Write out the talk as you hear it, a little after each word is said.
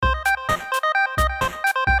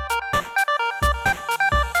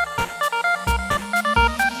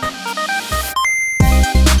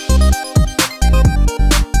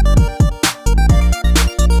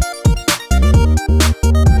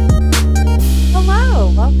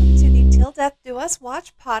Us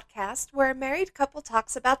Watch podcast, where a married couple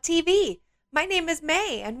talks about TV. My name is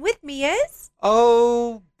May, and with me is...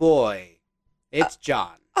 Oh, boy. It's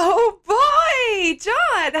John. Oh, boy!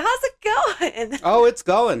 John, how's it going? Oh, it's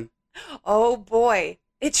going. Oh, boy.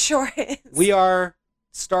 It sure is. We are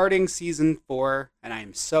starting season 4, and I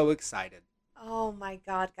am so excited. Oh, my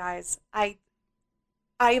God, guys. I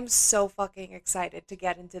am so fucking excited to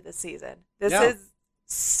get into this season. This is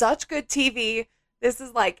such good TV. This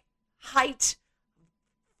is like height,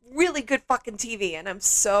 really good fucking TV, and I'm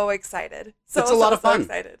so excited. It's a lot of fun.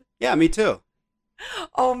 Excited. Yeah, me too.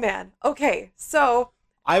 Oh, man. Okay, so...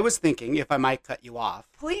 I was thinking, if I might cut you off.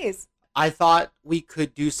 Please. I thought we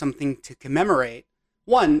could do something to commemorate.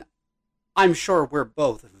 One, I'm sure we're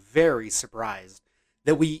both very surprised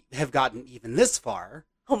that we have gotten even this far.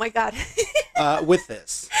 Oh, my God. With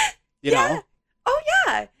this, you know? Oh,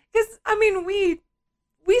 yeah. Because, I mean, we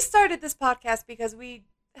started this podcast because we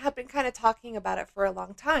have been kind of talking about it for a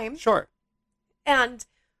long time. Sure. And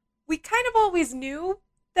we kind of always knew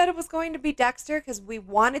that it was going to be Dexter because we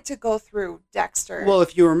wanted to go through Dexter. Well,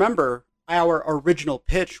 if you remember, our original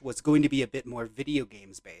pitch was going to be a bit more video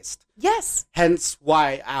games based. Yes. Hence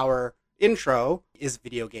why our intro is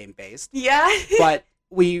video game based. Yeah. But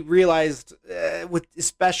we realized,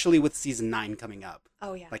 especially with season 9 coming up.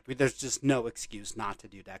 Oh, yeah. Like, there's just no excuse not to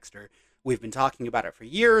do Dexter. We've been talking about it for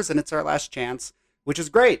years, and it's our last chance, which is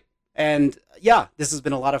great. And, yeah, this has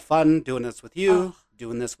been a lot of fun doing this with you,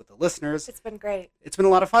 doing this with the listeners. It's been great. It's been a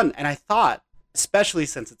lot of fun. And I thought, especially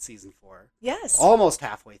since it's season 4, yes, almost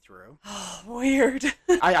halfway through, oh, weird.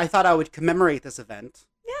 I thought I would commemorate this event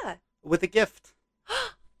with a gift.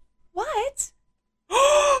 What?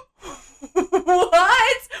 What? What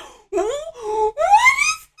is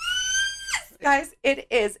this? Guys, it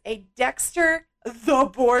is a Dexter the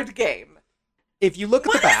board game. If you look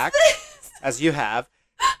at the back, as you have,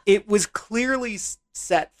 it was clearly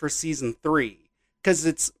set for season 3 because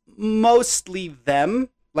it's mostly them.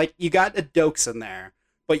 Like, you got a Dokes in there,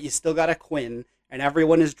 but you still got a Quinn, and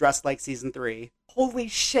everyone is dressed like season 3. Holy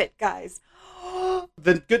shit, guys.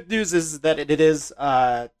 The good news is that it is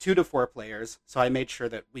 2 to 4 players, so I made sure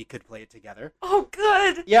that we could play it together. Oh,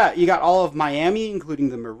 good. Yeah, you got all of Miami, including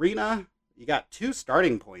the Marina. You got 2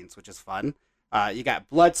 starting points, which is fun. You got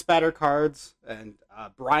blood spatter cards, and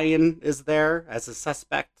Brian is there as a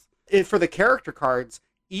suspect. For the character cards,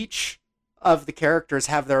 each of the characters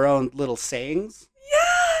have their own little sayings.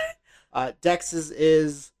 Yeah! Dex's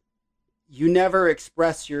is, "You never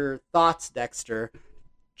express your thoughts, Dexter.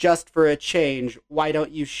 Just for a change, why don't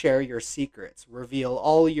you share your secrets? Reveal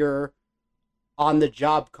all your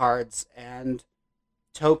on-the-job cards and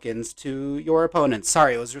tokens to your opponents."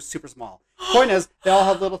 Sorry, it was just super small. Point is, they all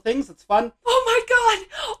have little things. It's fun. Oh, my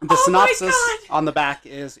God. The synopsis on the back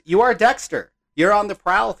is, "You are Dexter. You're on the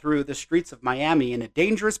prowl through the streets of Miami in a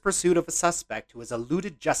dangerous pursuit of a suspect who has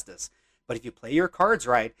eluded justice. But if you play your cards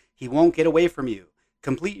right, he won't get away from you.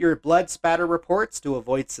 Complete your blood spatter reports to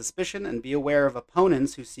avoid suspicion and be aware of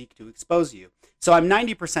opponents who seek to expose you." So I'm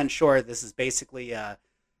 90% sure this is basically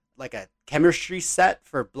like a chemistry set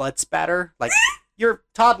for blood spatter. Like your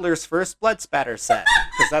toddler's first blood spatter set.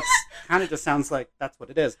 Because that's kind of just sounds like that's what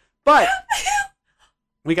it is. But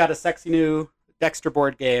we got a sexy new Dexter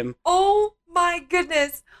board game. Oh my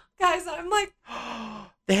goodness. Guys, I'm like...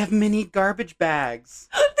 They have mini garbage bags.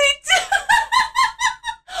 They do!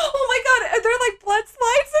 Oh my God, are there like blood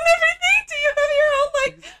slides and everything? Do you have your own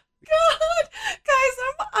like... God! Guys,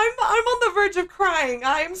 I'm on the verge of crying.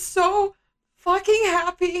 I am so fucking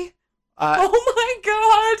happy. Oh my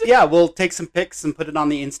God! Yeah, we'll take some pics and put it on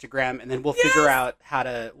the Instagram, and then we'll figure out how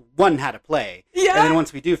to play. Yeah. And then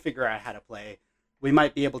once we do figure out how to play, we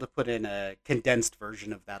might be able to put in a condensed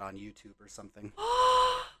version of that on YouTube or something.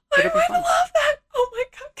 I would love that. Oh my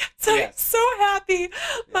God, guys, I'm so happy.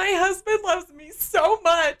 My husband loves me so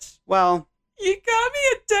much. Well, you got me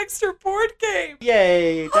a Dexter board game.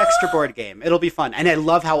 Yay, Dexter board game. It'll be fun. And I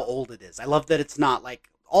love how old it is. I love that it's not like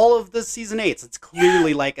all of the season 8s. It's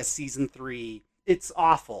clearly like a season 3. It's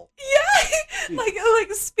awful. Yeah.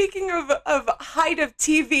 like speaking of height of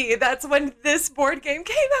TV, that's when this board game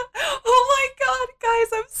came out. Oh my God, guys,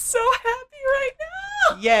 I'm so happy right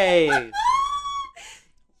now. Yay.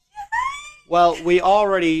 Well, we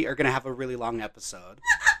already are going to have a really long episode.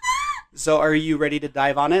 So are you ready to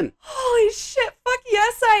dive on in? Holy shit, fuck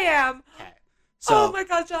yes I am. Okay. So, oh my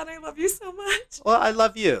God, John, I love you so much. Well, I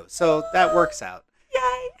love you. So that works out.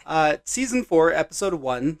 Yay. Season 4, episode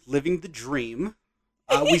 1, Living the Dream.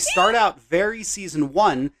 We start out very season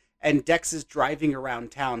 1, and Dex is driving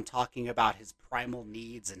around town talking about his primal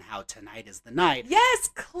needs and how tonight is the night. Yes,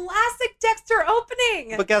 classic Dexter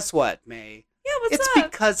opening. But guess what, May? Yeah, what's it's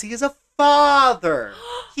up? Because he is a father.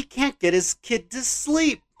 He can't get his kid to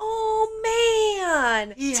sleep. Oh,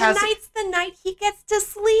 man. He has- Tonight's the night he gets to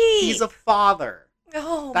sleep. He's a father.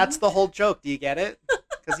 Oh, That's the whole joke. Do you get it?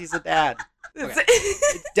 Because he's a dad. Okay.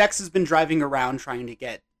 Dex has been driving around trying to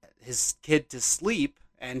get his kid to sleep,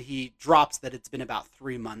 and he drops that it's been about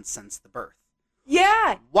 3 months since the birth.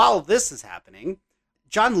 Yeah. While this is happening,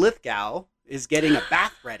 John Lithgow is getting a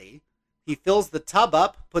bath ready. He fills the tub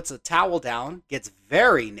up, puts a towel down, gets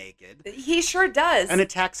very naked, He sure does. and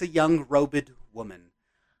attacks a young robed woman.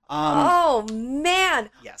 Oh, man.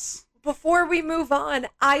 Yes. Before we move on,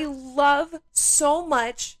 I love so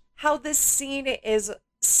much how this scene is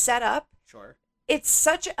set up. Sure. It's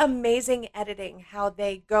such amazing editing how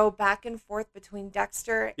they go back and forth between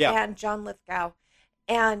Dexter Yeah. and John Lithgow.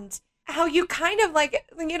 And how you kind of like,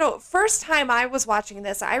 first time I was watching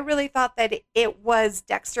this, I really thought that it was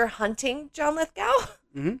Dexter hunting John Lithgow.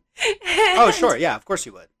 Mhm. Oh, sure. Yeah, of course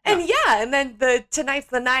you would. Yeah. And then tonight's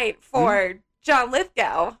the night for John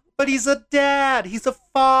Lithgow. But he's a dad. He's a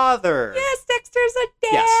father. Yes, Dexter's a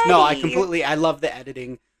daddy. Yes. No, I love the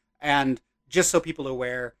editing. And just so people are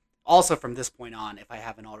aware, also from this point on, if I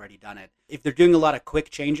haven't already done it, if they're doing a lot of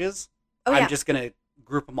quick changes, I'm just going to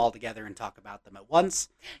group them all together and talk about them at once.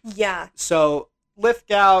 Yeah. So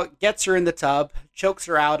Lithgow gets her in the tub, chokes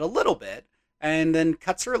her out a little bit, and then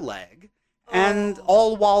cuts her leg, and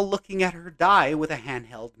all while looking at her die with a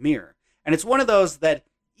handheld mirror. And it's one of those that,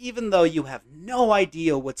 even though you have no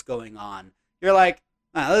idea what's going on, you're like,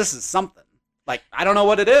 this is something. Like, I don't know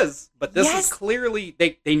what it is, but this is clearly,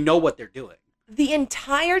 they know what they're doing. The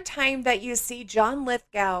entire time that you see John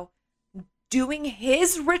Lithgow doing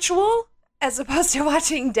his ritual, as opposed to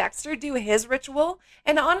watching Dexter do his ritual,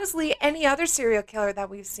 and honestly, any other serial killer that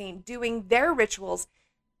we've seen doing their rituals,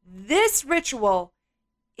 this ritual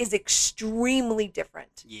is extremely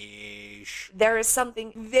different. Yeesh. There is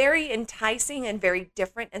something very enticing and very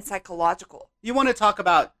different and psychological. You want to talk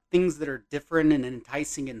about things that are different and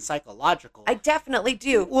enticing and psychological? I definitely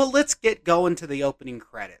do. Well, let's get going to the opening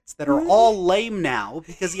credits that are all lame now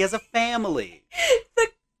because he has a family.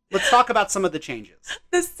 Let's talk about some of the changes.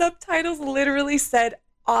 The subtitles literally said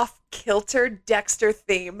off-kilter Dexter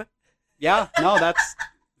theme. Yeah, no, that's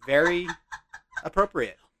very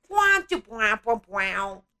appropriate.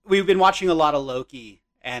 We've been watching a lot of Loki,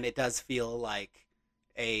 and it does feel like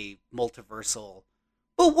a multiversal.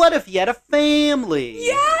 But what if you had a family?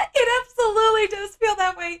 Yeah, it absolutely does feel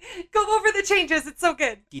that way. Go over the changes. It's so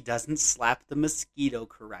good. He doesn't slap the mosquito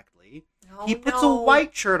correctly. Oh, He puts a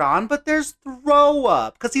white shirt on, but there's throw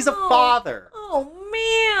up because he's a father. Oh,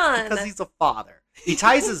 man. Because he's a father. He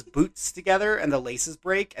ties his boots together and the laces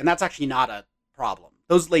break, and that's actually not a problem.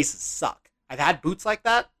 Those laces suck. I've had boots like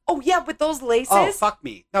that. Oh, yeah, with those laces. Oh, fuck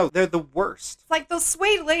me. No, they're the worst. It's like those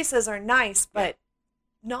suede laces are nice, but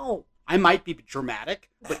no. I might be dramatic,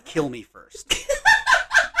 but kill me first.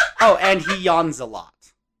 Oh, and he yawns a lot.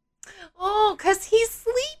 Oh, because he's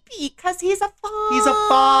sleepy. Because he's a father. He's a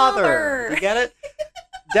father. You get it?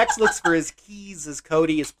 Dex looks for his keys as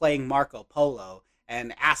Cody is playing Marco Polo,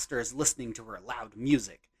 and Aster is listening to her loud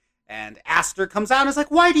music. And Aster comes out and is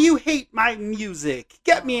like, "Why do you hate my music?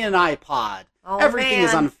 Get me an iPod. Oh, Everything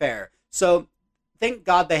is man. unfair." So thank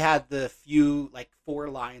God they had the few, 4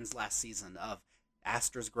 lines last season of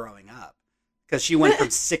Aster's growing up. Because she went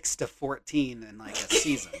from 6 to 14 in a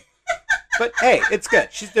season. But hey, it's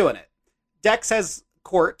good. She's doing it. Dex has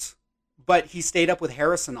court, but he stayed up with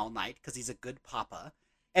Harrison all night because he's a good papa.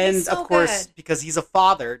 And He's so of course, good. because he's a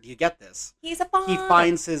father, do you get this? He's a father.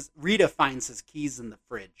 Rita finds his keys in the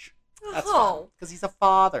fridge. That's Oh, because he's a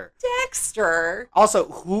father. Dexter. Also,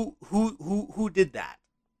 who did that?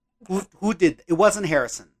 Who did? It wasn't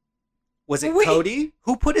Harrison. Was it Wait. Cody?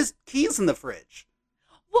 Who put his keys in the fridge?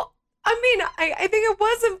 Well, I mean, I think it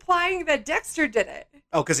was implying that Dexter did it.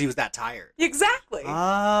 Oh, because he was that tired. Exactly.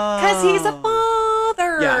 Oh. Because he's a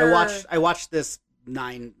father. Yeah, I watched this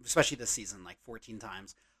 9, especially this season, 14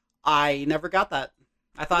 times. I never got that.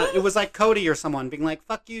 I thought it was like Cody or someone being like,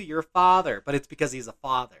 "Fuck you, you're a father," but it's because he's a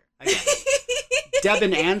father. I get it. Deb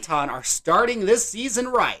and Anton are starting this season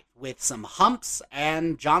right with some humps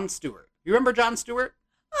and Jon Stewart. You remember Jon Stewart?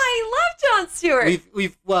 I love Jon Stewart.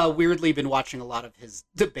 We've weirdly been watching a lot of his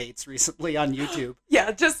debates recently on YouTube.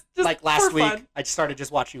 Yeah, just Like last for week, fun. I started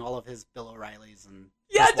just watching all of his Bill O'Reillys and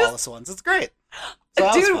Yeah, Chris Wallace ones. It's great. So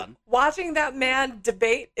that Dude, was fun. watching that man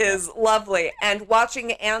debate is lovely, and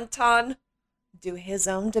watching Anton do his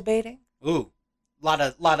own debating. Ooh, lot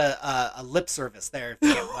of lip service there. If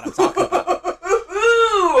you get what I'm talking about.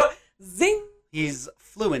 Ooh, zing. He's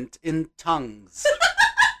fluent in tongues.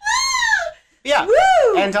 Yeah.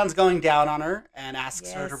 Woo! Anton's going down on her and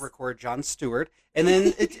asks her to Yes. record Jon Stewart. And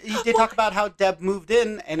then they talk about how Deb moved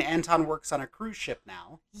in and Anton works on a cruise ship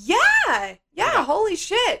now. Yeah. Yeah. Holy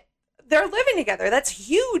shit. They're living together. That's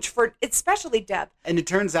huge for, especially Deb. And it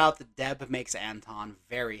turns out that Deb makes Anton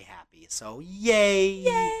very happy. So yay.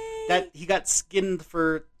 Yay. That he got skinned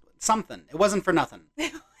for something. It wasn't for nothing.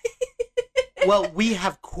 Well, we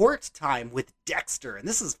have court time with Dexter, and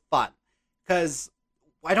this is fun. Because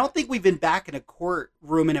I don't think we've been back in a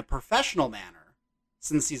courtroom in a professional manner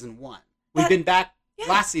since season 1. We've been back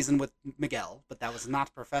last season with Miguel, but that was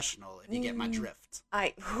not professional, if you get my drift.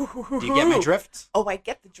 Do you get my drift? Oh, I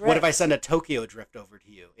get the drift. What if I send a Tokyo drift over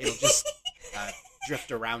to you? It'll just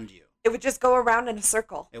drift around you. It would just go around in a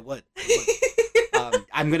circle. It would.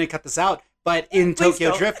 I'm going to cut this out, but in Please Tokyo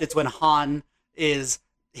don't. Drift, it's when Han is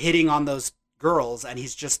hitting on those girls, and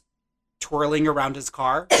he's just twirling around his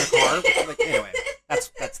car. Anyway,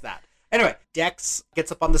 that's that. Anyway, Dex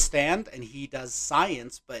gets up on the stand and he does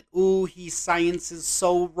science, but science is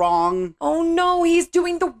so wrong. Oh no, he's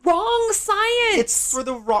doing the wrong science. It's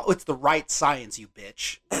the right science, you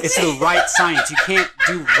bitch. It's the right science. You can't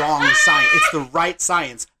do wrong science. It's the right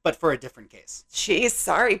science, but for a different case. Jeez,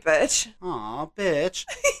 sorry, bitch. Aw, bitch.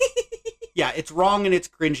 Yeah, it's wrong and it's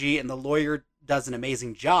cringy, and the lawyer does an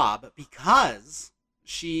amazing job because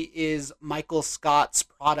she is Michael Scott's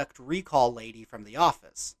product recall lady from The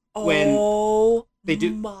Office. Oh, they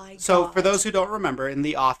do. My So God. for those who don't remember, in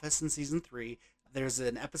The Office in season 3, there's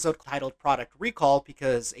an episode titled Product Recall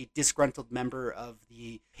because a disgruntled member of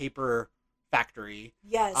the paper factory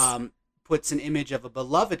Yes. puts an image of a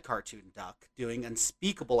beloved cartoon duck doing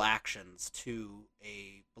unspeakable actions to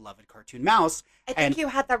a beloved cartoon mouse. I think you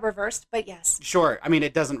had that reversed, but yes. Sure, I mean,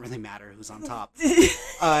 it doesn't really matter who's on top.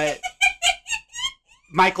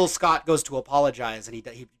 Michael Scott goes to apologize, and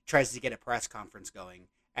he tries to get a press conference going.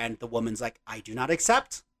 And the woman's like, I do not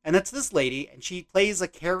accept. And that's this lady, and she plays a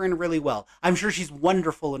Karen really well. I'm sure she's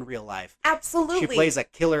wonderful in real life. Absolutely. She plays a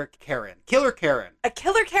killer Karen. Killer Karen. A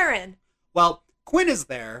killer Karen. Well, Quinn is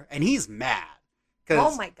there, and he's mad.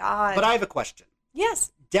 Oh my God. But I have a question.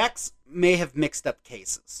 Yes. Dex may have mixed up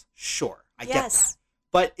cases. Sure, I get Yes. that.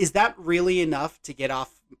 But is that really enough to get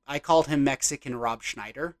off? I called him Mexican Rob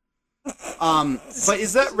Schneider. But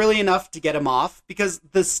is that really enough to get him off? Because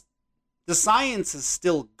the science is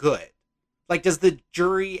still good. Like, does the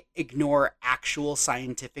jury ignore actual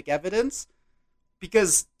scientific evidence?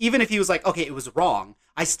 Because even if he was like, okay, it was wrong,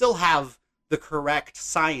 I still have the correct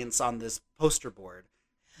science on this poster board.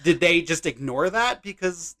 Did they just ignore that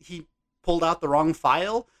because he pulled out the wrong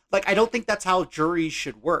file? Like, I don't think that's how juries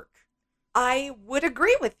should work. I would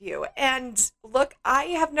agree with you. And look, I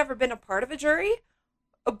have never been a part of a jury,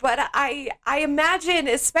 but I imagine,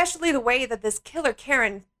 especially the way that this killer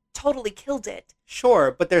Karen totally killed it.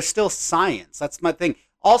 Sure, but there's still science. That's my thing.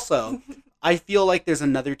 Also, I feel like there's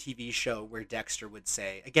another TV show where Dexter would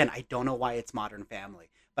say, again, I don't know why it's Modern Family,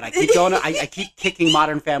 but I keep going. I keep kicking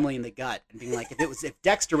Modern Family in the gut and being like, if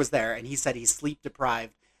Dexter was there and he said he's sleep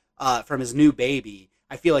deprived from his new baby,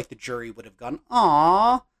 I feel like the jury would have gone,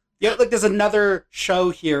 aw. Yeah, like there's another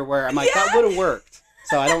show here where I'm like, that would have worked.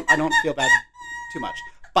 So I don't feel bad too much.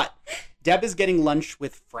 But Deb is getting lunch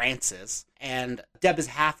with Francis, and Deb is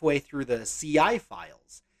halfway through the CI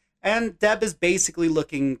files. And Deb is basically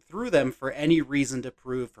looking through them for any reason to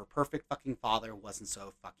prove her perfect fucking father wasn't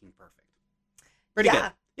so fucking perfect. Pretty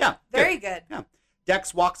good. Yeah. Very good. Yeah.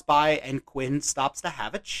 Dex walks by, and Quinn stops to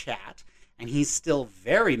have a chat, and he's still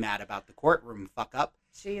very mad about the courtroom fuck up.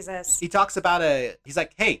 Jesus. He talks about he's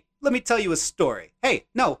like, hey, let me tell you a story. Hey,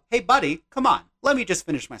 buddy, come on. Let me just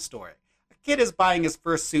finish my story. A kid is buying his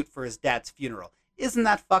first suit for his dad's funeral. Isn't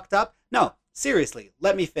that fucked up? No, seriously,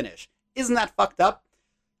 let me finish. Isn't that fucked up?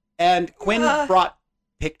 And Quinn brought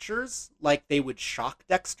pictures like they would shock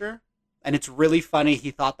Dexter. And it's really funny.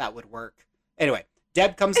 He thought that would work. Anyway,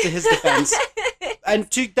 Deb comes to his defense.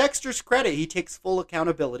 And to Dexter's credit, he takes full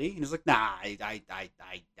accountability. And he's like, nah, I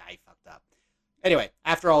fucked up. Anyway,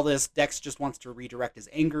 after all this, Dex just wants to redirect his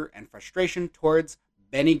anger and frustration towards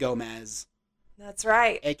Benny Gomez. That's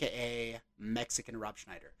right. A.k.a. Mexican Rob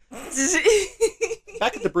Schneider.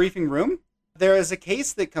 Back at the briefing room, there is a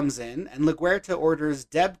case that comes in, and LaGuerta orders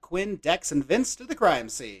Deb, Quinn, Dex, and Vince to the crime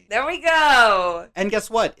scene. There we go. And guess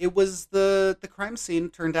what? It was the crime scene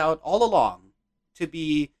turned out all along to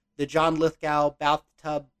be the John Lithgow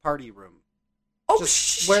bathtub party room. Oh,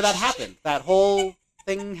 just where that happened. That whole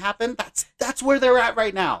thing happened. That's where they're at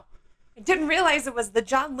right now. I didn't realize it was the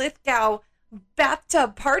John Lithgow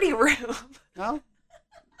bathtub party room. Well,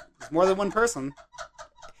 there's more than one person.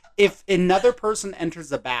 If another person enters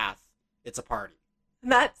the bath, it's a party.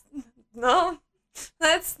 No,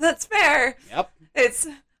 That's fair. Yep. It's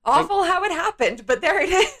awful how it happened, but there it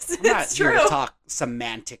is. I'm not It's here true. to talk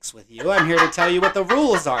semantics with you. I'm here to tell you what the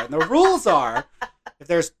rules are. And the rules are, if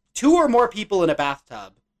there's 2 or more people in a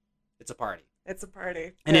bathtub, it's a party. It's a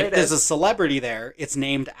party. And There if it there's a is. celebrity there, it's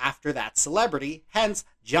named after that celebrity. Hence,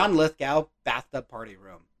 John Lithgow Bathtub Party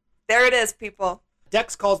Room. There it is, people.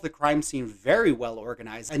 Dex calls the crime scene very well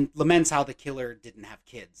organized and laments how the killer didn't have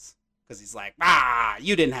kids. Because he's like,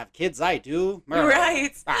 you didn't have kids, I do.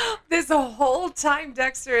 Right. Ah. This whole time,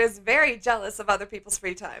 Dexter is very jealous of other people's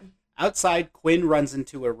free time. Outside, Quinn runs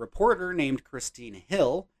into a reporter named Christine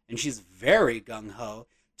Hill, and she's very gung-ho,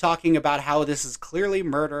 talking about how this is clearly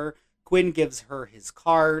murder. Quinn gives her his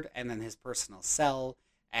card and then his personal cell,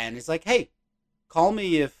 and he's like, hey, call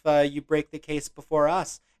me if you break the case before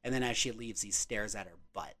us. And then as she leaves, he stares at her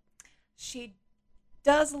butt. She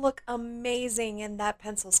does look amazing in that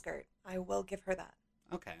pencil skirt. I will give her that.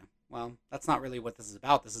 Okay, well, that's not really what this is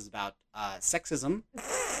about. This is about sexism,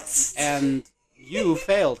 and you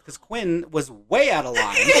failed because Quinn was way out of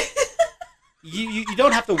line. You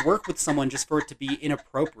don't have to work with someone just for it to be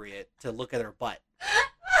inappropriate to look at her butt.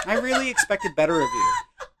 I really expected better of you.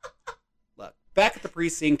 Look, back at the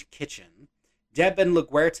precinct kitchen, Deb and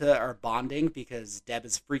LaGuerta are bonding because Deb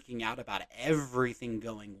is freaking out about everything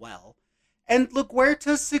going well. And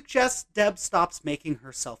LaGuerta suggests Deb stops making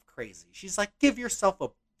herself crazy. She's like, give yourself a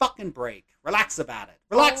fucking break. Relax about it.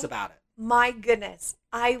 Relax about it. My goodness.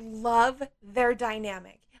 I love their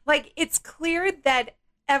dynamic. Like, it's clear that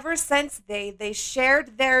ever since they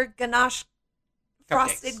shared their ganache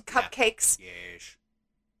frosted cupcakes, Yes.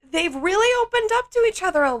 they've really opened up to each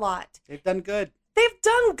other a lot. They've done good. They've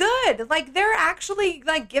done good. Like, they're actually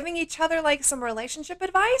like giving each other like some relationship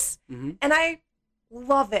advice, Mm-hmm. and I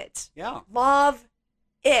love it. Yeah. Love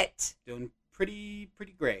it. Doing pretty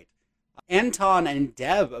great. Anton and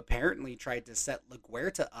Deb apparently tried to set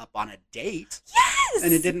LaGuerta up on a date, Yes.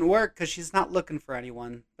 and it didn't work because she's not looking for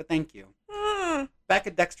anyone, but thank you. Mm. Back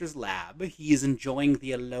at Dexter's lab, he is enjoying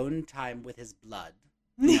the alone time with his blood.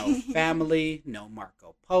 No family, no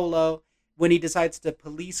Marco Polo, when he decides to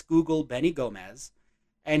police Google Benny Gomez,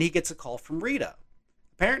 and he gets a call from Rita.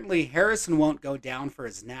 Apparently, Harrison won't go down for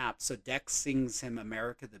his nap, so Dex sings him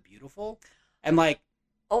America the Beautiful. And, like,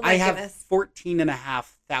 Oh my I have goodness.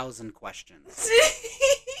 14,500 questions.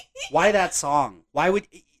 Why that song? Why would...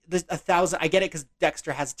 1,000... I get it because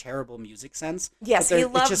Dexter has terrible music sense. Yes, but he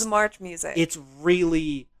it's loves just- March music. It's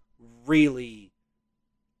really, really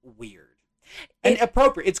weird. And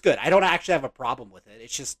appropriate. It's good. I don't actually have a problem with it.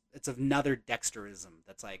 It's just, it's another Dexterism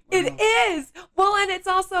that's like... It is. Well, and it's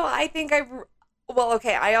also, I think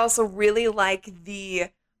I also really like the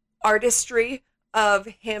artistry of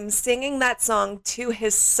him singing that song to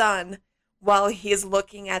his son while he is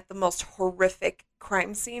looking at the most horrific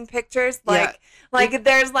crime scene pictures. Yeah. Like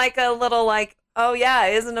there's like a little like, oh yeah,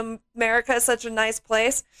 isn't America such a nice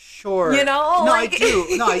place? Sure. You know? No, like... I do.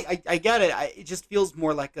 No, I get it. It just feels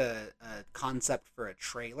more like a concept for a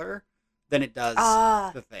trailer than it does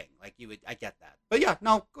the thing. Like, I get that. But yeah,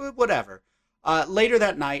 no, whatever. Later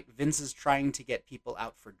that night, Vince is trying to get people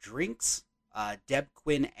out for drinks. Deb,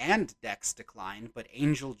 Quinn, and Dex decline, but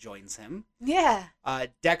Angel joins him. Yeah.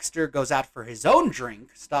 Dexter goes out for his own drink,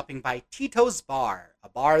 stopping by Tito's Bar, a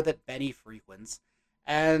bar that Benny frequents,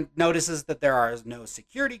 and notices that there are no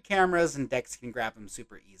security cameras and Dex can grab him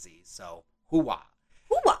super easy. So, hoo-wah.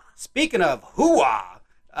 Hoo-wah. Speaking of hoo-wah,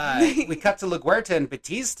 we cut to LaGuerta and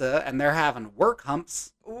Batista, and they're having work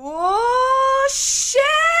humps. Oh, shit!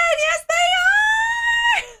 Yes,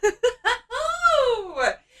 they are!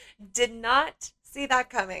 Oh! Did not see that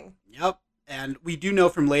coming. Yep. And we do know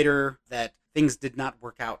from later that things did not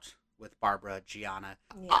work out with Barbara Gianna.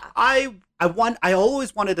 Yeah. I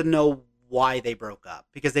always wanted to know why they broke up,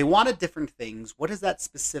 because they wanted different things. What does that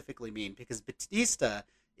specifically mean? Because Batista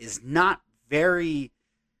is not very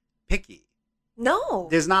picky. No.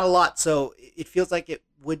 There's not a lot, so it feels like it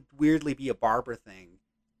would weirdly be a Barbara thing.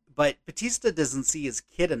 But Batista doesn't see his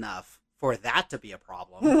kid enough for that to be a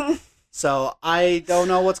problem. So I don't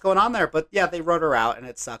know what's going on there. But yeah, they wrote her out, and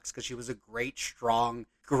it sucks because she was a great, strong,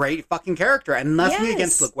 great fucking character. And nothing Yes.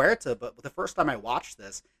 against LaGuerta, but the first time I watched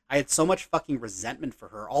this, I had so much fucking resentment for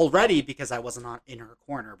her already because I wasn't in her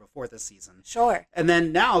corner before this season. Sure. And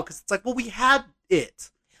then now, because it's like, well, we had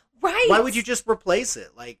it. Right. Why would you just replace it?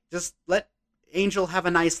 Like, just let Angel have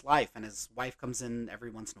a nice life, and his wife comes in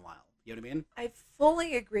every once in a while. You know what I mean? I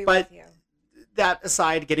fully agree But- with you. That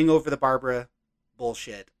aside, getting over the Barbara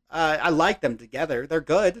bullshit, I like them together. They're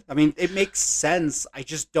good. I mean, it makes sense. I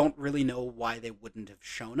just don't really know why they wouldn't have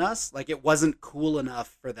shown us. Like, it wasn't cool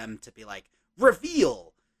enough for them to be like,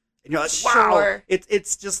 reveal. And you're like, wow. Sure.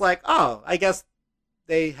 It's just like, oh, I guess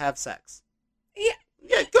they have sex. Yeah.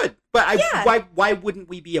 Yeah, good. But Yeah. why wouldn't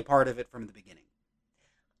we be a part of it from the beginning?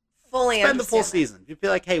 Fully Spend the full understand that. season. You'd be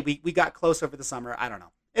like, hey, we got close over the summer. I don't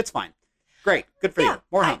know. It's fine. Great. Good for Yeah, you.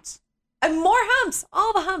 More humps. And more humps,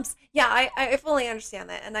 all the humps. Yeah, I fully understand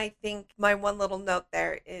that. And I think my one little note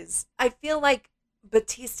there is I feel like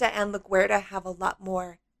Batista and LaGuerta have a lot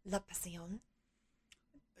more la pasión.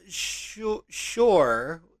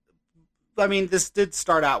 Sure. I mean, this did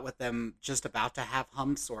start out with them just about to have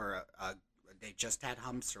humps, or they just had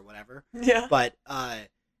humps, or whatever. Yeah. But I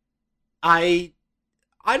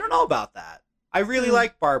don't know about that. I really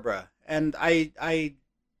like Barbara, and I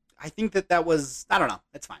think that was, I don't know.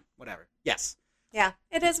 It's fine. Whatever. Yes. Yeah,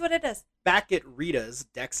 it is what it is. Back at Rita's,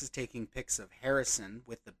 Dex is taking pics of Harrison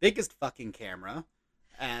with the biggest fucking camera,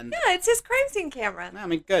 and Yeah, it's his crime scene camera. I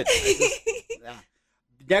mean, good. Yeah.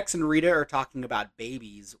 Dex and Rita are talking about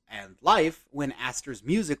babies and life when Aster's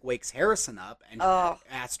music wakes Harrison up, and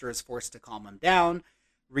Aster is forced to calm him down.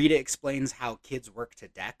 Rita explains how kids work to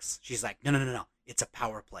Dex. She's like, no. It's a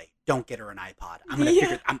power play. Don't get her an iPod. I'm going to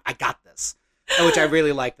figure it. I got this. Which I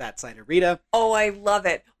really like that side of Rita. Oh, I love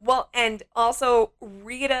it. Well, and also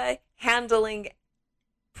Rita handling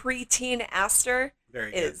preteen Aster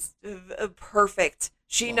Very good. is perfect.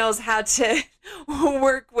 She knows how to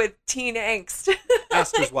work with teen angst.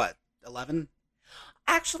 Aster's what, 11?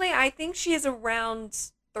 Actually, I think she is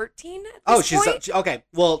around 13 at this point. Okay.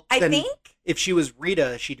 Well, I then think. if she was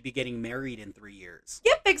Rita, she'd be getting married in 3 years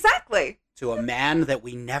Yep, exactly. to a man that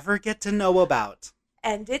we never get to know about.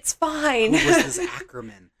 And it's fine. Who was this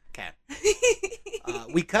Ackerman? Okay.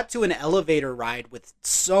 We cut to an elevator ride with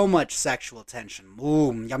so much sexual tension.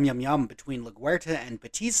 Ooh, yum, yum, yum, between LaGuerta and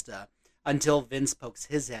Batista until Vince pokes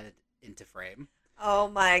his head into frame. Oh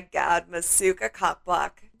my God, Masuka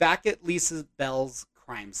Cockblock. Back at Lisa Bell's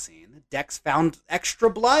crime scene, Dex found extra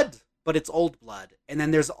blood, but it's old blood. And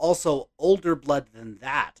then there's also older blood than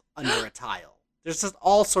that under a tile. There's just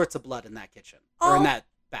all sorts of blood in that kitchen, or in that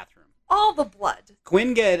bathroom. All the blood.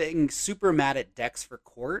 Quinn getting super mad at Dex for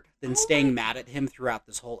court, then staying mad at him throughout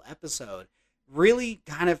this whole episode, really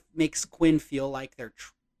kind of makes Quinn feel like they're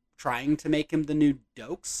trying to make him the new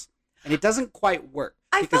Dokes. And it doesn't quite work.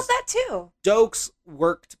 I felt that too. Dokes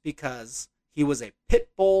worked because he was a pit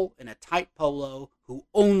bull in a tight polo who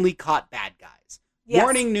only caught bad guys. Yes.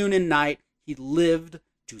 Morning, noon, and night, he lived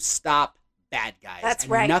to stop bad guys. That's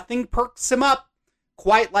and right. Nothing perks him up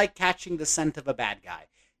quite like catching the scent of a bad guy.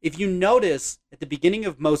 If you notice, at the beginning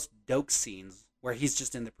of most Dokes scenes, where he's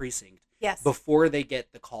just in the precinct, Yes. before they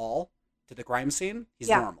get the call to the crime scene, he's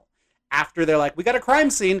Yeah. normal. After they're like, we got a crime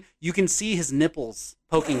scene, you can see his nipples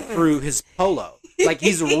poking through his polo. Like,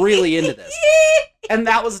 he's really into this. And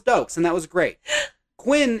that was Dokes, and that was great.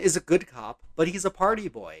 Quinn is a good cop, but he's a party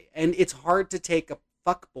boy, and it's hard to take a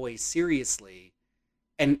fuckboy seriously,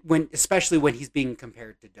 and especially when he's being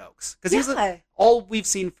compared to Dokes. Because all we've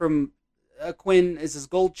seen from Quinn is his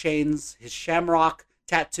gold chains, his shamrock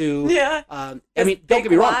tattoo. Yeah. I mean, don't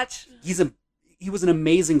get me wrong. Watch. He was an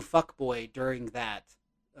amazing fuckboy during that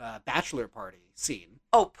bachelor party scene.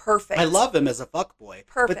 Oh, perfect. I love him as a fuckboy, but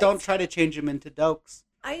Perfect. don't try to change him into Dokes.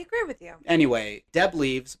 I agree with you. Anyway, Deb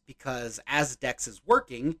leaves because as Dex is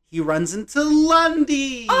working, he runs into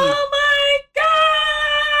Lundy. Oh my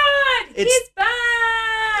God! He's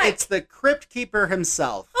back! It's the Crypt Keeper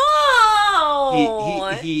himself.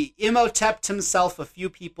 Oh! He Imhotep'd himself a few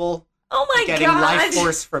people, Oh my getting God! life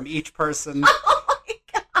force from each person, Oh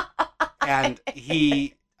my God! and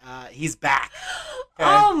he's back. Okay?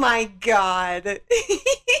 Oh my God!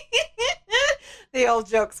 The old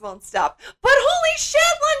jokes won't stop. But holy shit,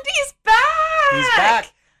 Lundy's back! He's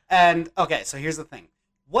back. And, okay, so here's the thing.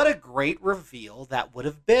 What a great reveal that would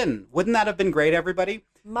have been. Wouldn't that have been great, everybody?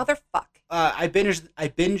 Motherfuck. I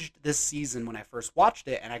binged this season when I first watched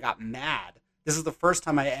it, and I got mad. This is the first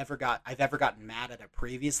time I've ever gotten mad at a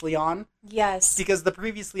Previously On. Yes. Because the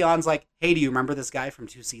Previously On's like, hey, do you remember this guy from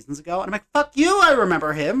 2 seasons ago? And I'm like, fuck you, I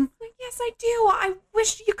remember him. Yes, I do. I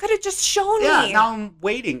wish you could have just shown Yeah, me. now I'm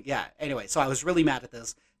waiting. Yeah, anyway, so I was really mad at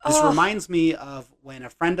this. This reminds me of when a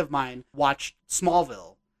friend of mine watched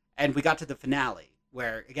Smallville, and we got to the finale,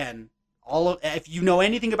 where, again, if you know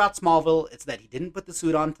anything about Smallville, it's that he didn't put the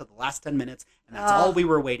suit on till the last 10 minutes, and that's all we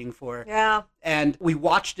were waiting for. Yeah. And we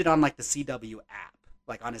watched it on, like, the CW app,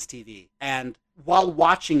 like, on his TV. And while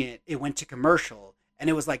watching it, it went to commercial, and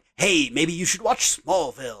it was like, hey, maybe you should watch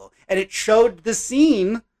Smallville. And it showed the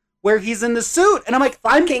scene where he's in the suit, and I'm like,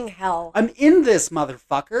 Fucking hell. I'm in this,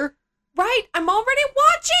 motherfucker. Right, I'm already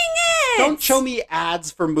watching it. Don't show me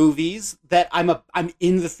ads for movies that I'm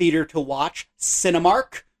in the theater to watch.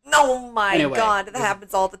 Cinemark, Oh my Anyway, God, that this-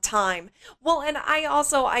 happens all the time. Well, and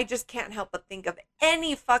I just can't help but think of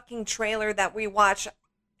any fucking trailer that we watch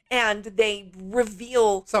and they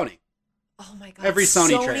reveal, Sony. oh my God, Every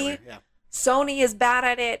Sony trailer. Yeah. Sony is bad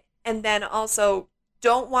at it. And then also,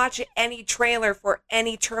 don't watch any trailer for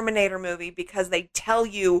any Terminator movie because they tell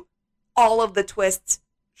you all of the twists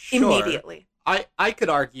Sure. immediately. I could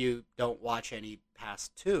argue don't watch any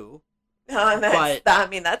past two.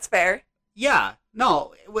 That's fair. Yeah.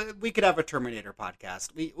 No, we could have a Terminator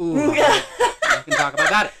podcast. We can talk about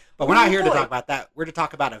that. But we're not here to talk about that. We're to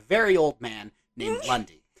talk about a very old man named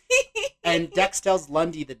Lundy. And Dex tells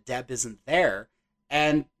Lundy that Deb isn't there.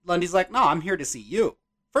 And Lundy's like, no, I'm here to see you.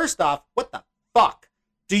 First off, what the fuck?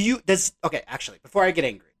 Okay, actually, before I get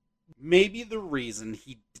angry, maybe the reason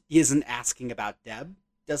he isn't asking about Deb,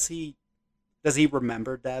 does he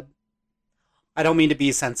remember Deb? I don't mean to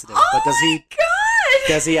be sensitive, but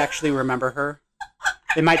does he actually remember her?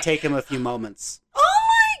 It might take him a few moments. Oh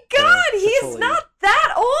my God, he's fully- not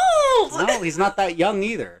that old. No, he's not that young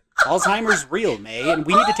either. Alzheimer's real, May, and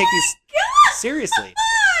we need to take these seriously.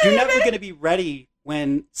 You're never going to be ready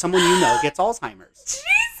when someone you know gets Alzheimer's.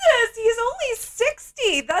 Jesus, he's only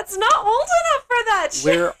 60. That's not old enough for that shit.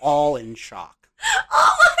 We're all in shock.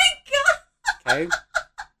 Oh my God. Okay?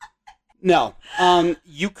 No.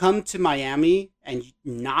 You come to Miami and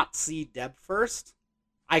not see Deb first,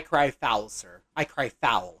 I cry foul, sir. I cry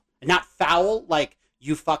foul. And not foul like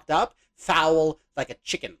you fucked up, foul like a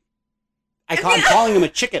chicken. I'm calling him a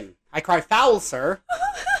chicken. I cry foul, sir.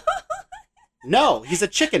 No, he's a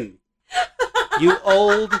chicken. You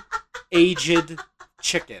old, aged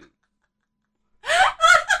chicken.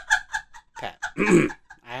 Okay.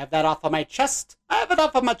 I have that off of my chest. I have it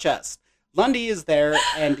off of my chest. Lundy is there,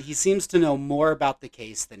 and he seems to know more about the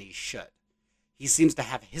case than he should. He seems to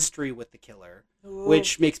have history with the killer,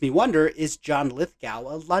 which makes me wonder, is John Lithgow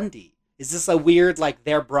a Lundy? Is this a weird, like,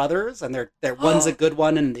 they're brothers, and they're one's a good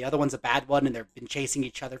one, and the other one's a bad one, and they've been chasing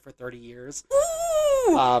each other for 30 years?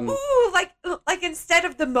 Ooh, like instead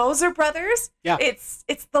of the Moser brothers, Yeah. it's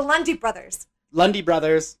the Lundy brothers. Lundy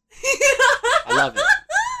brothers. I love it.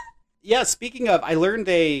 Yeah, speaking of, I learned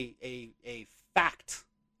a fact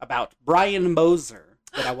about Brian Moser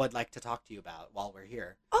that I would like to talk to you about while we're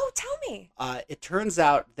here. Oh, tell me. It turns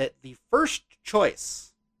out that the first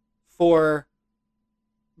choice for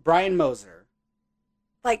Brian Moser,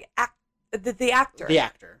 Like the actor. the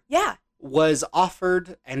actor, Yeah. was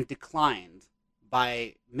offered and declined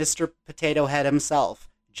by Mr. Potato Head himself,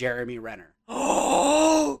 Jeremy Renner.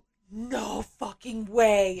 Oh, no fucking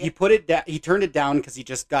way. He put it down. He turned it down because he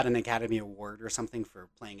just got an Academy Award or something for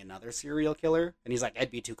playing another serial killer, and he's like,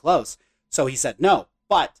 "I'd be too close." So he said no.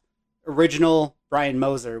 But original Brian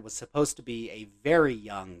Moser was supposed to be a very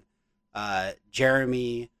young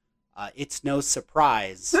Jeremy. It's no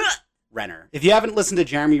surprise, Renner. If you haven't listened to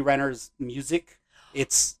Jeremy Renner's music,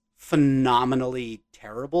 it's phenomenally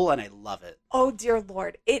terrible, and I love it. Oh dear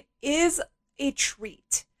Lord, it is a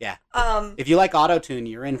treat. Yeah. Um, If you like autotune,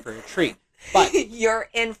 you're in for a treat. But you're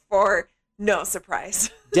in for no surprise.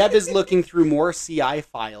 Deb is looking through more CI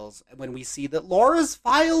files when we see that Laura's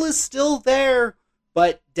file is still there,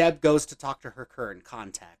 but Deb goes to talk to her current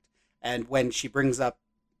contact. And when she brings up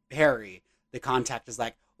Harry, the contact is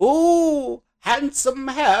like, "Ooh, handsome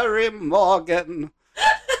Harry Morgan."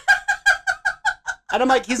 And I'm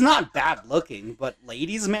like, he's not bad looking, but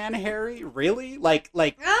ladies man Harry? Really? Like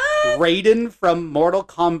Raiden from Mortal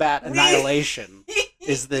Kombat Annihilation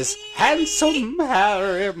is this handsome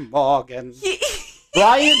Harry Morgan.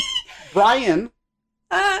 Brian,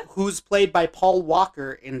 who's played by Paul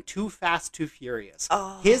Walker in Too Fast, Too Furious.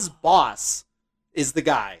 Oh. His boss is the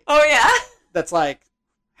guy Oh yeah. that's like,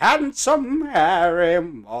 handsome Harry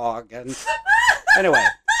Morgan. Anyway,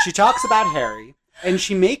 she talks about Harry, and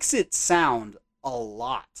she makes it sound a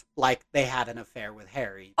lot like they had an affair with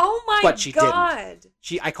Harry. Oh my But she God.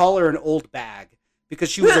 I call her an old bag because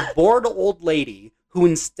she was a bored old lady who,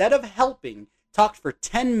 instead of helping, talked for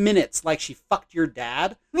 10 minutes like she fucked your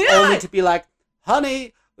dad, only to be like,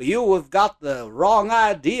 "Honey, you have got the wrong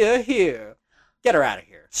idea here. Get her out of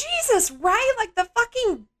here." Jesus, right? Like the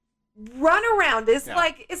fucking runaround is Yeah.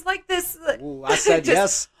 like this. Ooh, I said Just-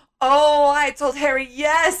 yes. Oh, I told Harry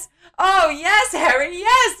yes. Oh yes, Harry,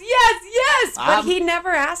 yes. But he never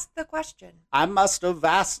asked the question. I must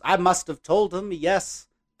have told him yes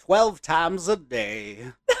 12 times a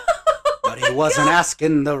day. But he wasn't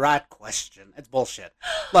asking the right question. It's bullshit.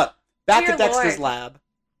 Look, back Dear at Dexter's Lord.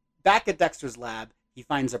 lab, he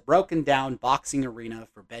finds a broken down boxing arena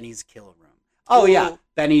for Benny's kill room. Oh yeah, Ooh.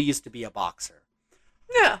 Benny used to be a boxer.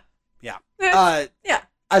 Yeah. Yeah. Yeah.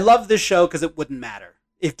 I love this show because it wouldn't matter.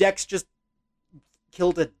 If Dex just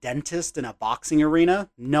killed a dentist in a boxing arena,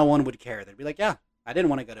 no one would care. They'd be like, yeah, I didn't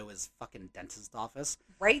want to go to his fucking dentist office.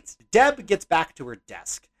 Right? Deb gets back to her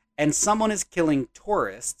desk, and someone is killing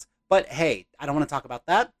tourists. But hey, I don't want to talk about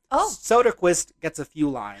that. Oh. Soderquist gets a few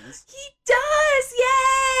lines. He does!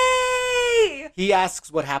 Yay! He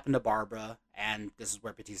asks what happened to Barbara, and this is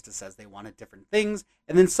where Batista says they wanted different things.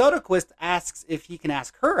 And then Soderquist asks if he can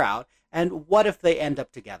ask her out, and what if they end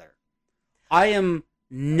up together? I am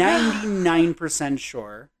 99%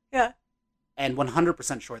 sure, Yeah. and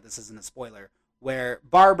 100% sure this isn't a spoiler, where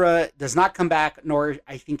Barbara does not come back, nor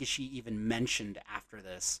I think is she even mentioned after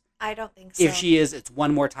this. I don't think so. If she is, it's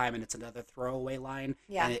one more time, and it's another throwaway line,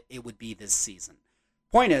 Yeah. and it would be this season.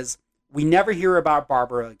 Point is, we never hear about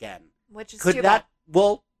Barbara again. Which is Could too that,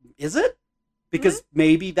 well, is it? Because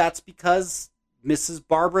maybe that's because Mrs.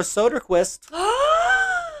 Barbara Soderquist, bad.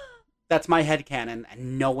 that's my headcanon,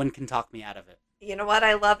 and no one can talk me out of it. You know what?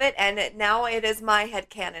 I love it, and now it is my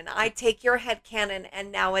headcanon. I take your headcanon,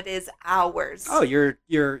 and now it is ours. Oh,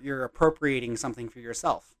 you're appropriating something for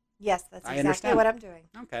yourself. Yes, that's I exactly understand. what I'm doing.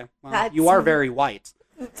 Okay, well, That's- you are very white.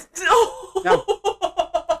 No.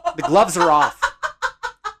 The gloves are off.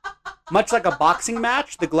 Much like a boxing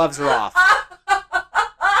match, the gloves are off.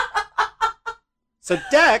 So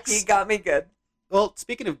Dex, He got me good. well,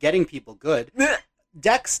 speaking of getting people good,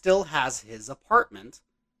 Dex still has his apartment,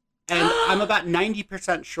 and I'm about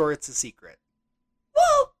 90% sure it's a secret.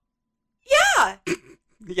 Well, yeah.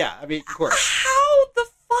 Yeah, I mean, of course. How the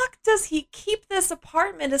fuck does he keep this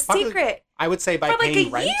apartment a Probably- secret I would say by for like paying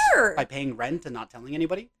a rent. year? By paying rent and not telling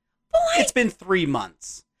anybody. But like, It's been 3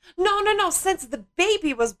 months. no, since the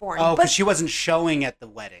baby was born. Oh, but because she wasn't showing at the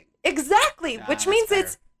wedding. exactly, Ah, which that's means fair.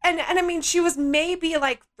 it's and I mean she was maybe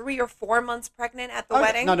like 3 or 4 months pregnant at the Okay.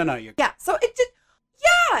 wedding. No, you're Yeah, so it just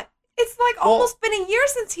it's like Well, almost been a year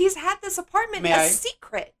since he's had this apartment May a I?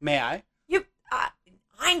 secret. May I? You,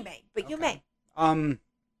 I may, but you Okay. may.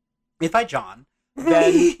 If I John,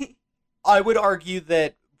 then I would argue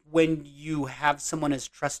that when you have someone as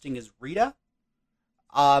trusting as Rita,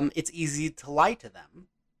 it's easy to lie to them.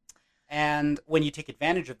 And when you take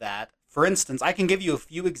advantage of that, for instance, I can give you a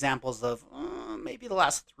few examples of maybe the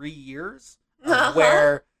last 3 years of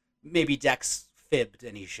where maybe Dex fibbed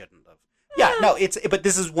and he shouldn't have. Yeah, no, but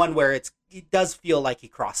this is one where it does feel like he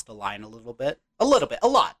crossed the line a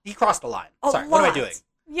lot. He crossed the line. Sorry, what am I doing?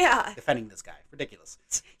 Yeah, Defending this guy. Ridiculous.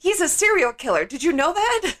 he's a serial killer. Did you know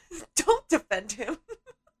that? Don't defend him.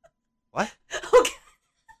 What? Okay.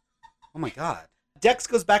 Oh my god. Dex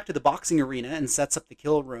goes back to the boxing arena and sets up the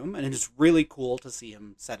kill room, and it's really cool to see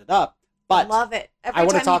him set it up. But Love it. I Every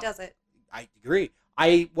wanna time talk- he does it. I agree.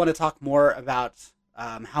 I want to talk more about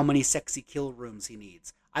how many sexy kill rooms he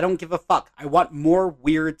needs. I don't give a fuck. I want more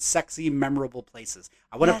weird, sexy, memorable places.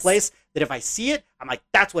 I want a Yes. place that if I see it, I'm like,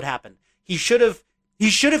 that's what happened. He should have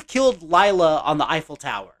killed Lila on the Eiffel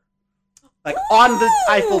Tower. Like, on the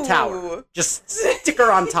Eiffel Tower. Ooh. Just stick her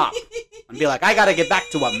on top. And be like, I gotta get back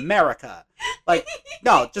to America. Like,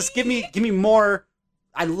 no, just give me more.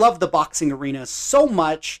 I love the boxing arena so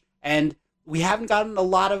much, and we haven't gotten a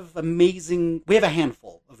lot of amazing. We have a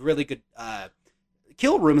handful of really good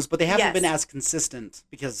kill rooms, but they haven't Yes. been as consistent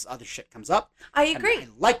because other shit comes up. I And agree. I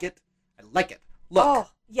like it. Look, Oh,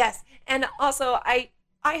 yes. And also, I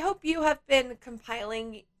hope you have been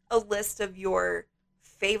compiling a list of your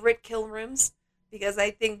favorite kill rooms, because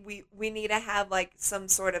I think we need to have like some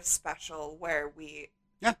sort of special where we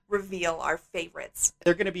reveal our favorites.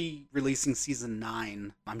 they're going to be releasing season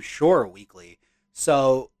 9, I'm sure, weekly.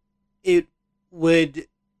 So it would,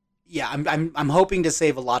 yeah, I'm hoping to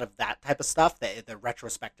save a lot of that type of stuff, the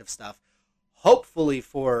retrospective stuff, hopefully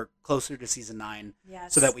for closer to season 9,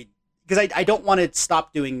 Yes. so that because I don't want to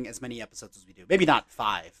stop doing as many episodes as we do. Maybe not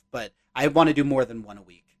 5, but I want to do more than one a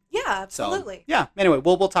week. Yeah, So absolutely. yeah. Anyway,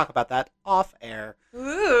 we'll talk about that off air.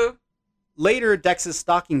 Ooh. Later, Dex is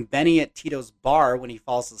stalking Benny at Tito's bar when he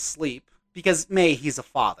falls asleep because May, he's a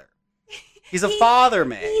father. He's a father,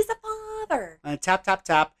 May. He's a father. Tap tap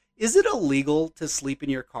tap. Is it illegal to sleep in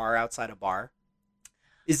your car outside a bar?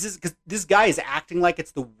 Is this because this guy is acting like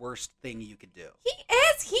it's the worst thing you could do? He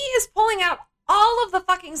is. He is pulling out all of the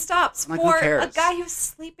fucking stops Like, who for a cares? guy who's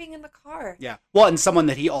sleeping in the car. Yeah. Well, and someone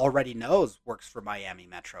that he already knows works for Miami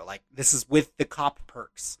Metro. Like, this is with the cop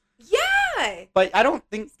perks. Yeah. But I don't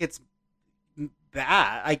think it's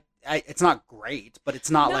bad. It's not great, but it's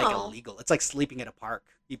not like No. illegal. It's like sleeping at a park.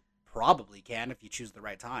 You probably can if you choose the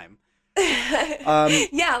right time.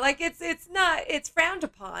 Yeah, like it's frowned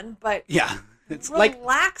upon, but Yeah. It's like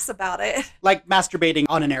relax about it. masturbating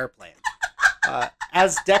on an airplane.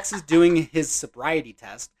 As Dex is doing his sobriety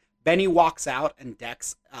test, Benny walks out and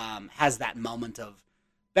Dex has that moment of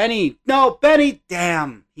Benny, no, Benny,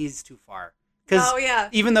 damn, he's too far. Because Oh yeah,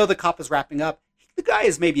 even though the cop is wrapping up, the guy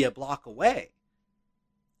is maybe a block away.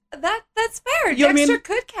 that's fair. You know what I mean?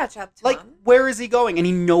 Dexter could catch up to Like, him. where is he going? And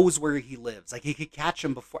he knows where he lives. Like, he could catch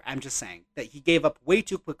him before. I'm just saying that he gave up way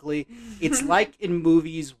too quickly. It's like in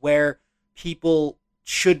movies where people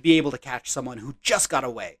should be able to catch someone who just got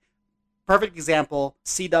away. Perfect example,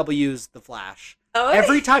 CW's The Flash. Oh,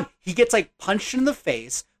 Every time he gets like punched in the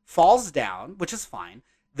face, falls down, which is fine.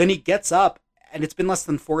 Then he gets up and it's been less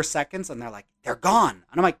than 4 seconds and they're like, they're gone.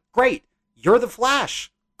 And I'm like, great, you're the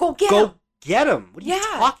Flash. go get Go him. get him. What are you Yeah.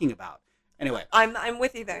 talking about? Anyway, I'm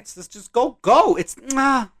with you there. it's just go. It's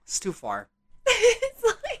too far. It's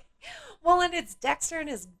like, well, and it's Dexter and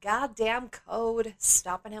his goddamn code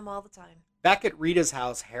stopping him all the time. Back at Rita's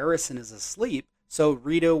house, Harrison is asleep, so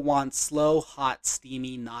Rita wants slow, hot,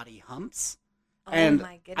 steamy, naughty humps. Oh And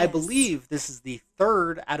my goodness. I believe this is the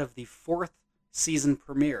 3rd out of the 4th season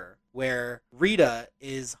premiere where Rita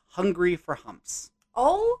is hungry for humps.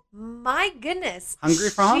 Oh my goodness. Hungry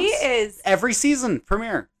for She humps? is. Every season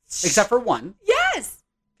premiere, except for 1, Yes.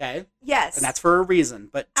 okay? Yes. And that's for a reason.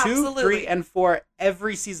 But 2, Absolutely. 3, and 4,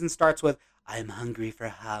 every season starts with, I'm hungry for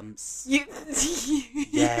humps. You.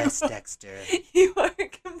 Yes, Dexter. You are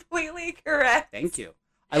completely correct. Thank you.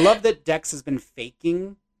 I love that Dex has been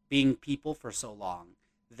faking being people for so long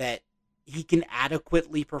that he can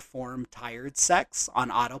adequately perform tired sex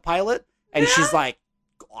on autopilot. And Yeah. she's like,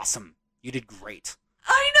 awesome. You did great.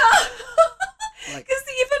 I know. Like- Because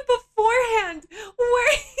even beforehand,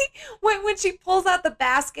 when she pulls out the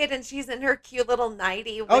basket and she's in her cute little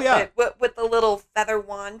nightie with, Oh, yeah. with the little feather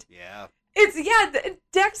wand, Yeah. it's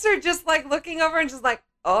Dexter just like looking over and just like,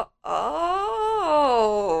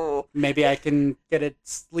 oh. Maybe I can get a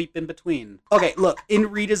sleep in between. Okay, look, in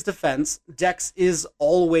Rita's defense, Dex is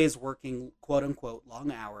always working quote unquote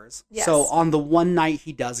long hours. Yes. So on the one night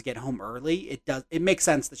he does get home early, it makes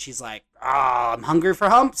sense that she's like, I'm hungry for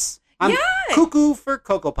humps. I'm Yeah. cuckoo for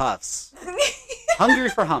Cocoa Puffs. Hungry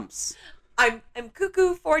for humps. I'm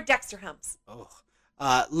cuckoo for Dexter humps.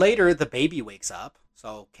 Later, the baby wakes up,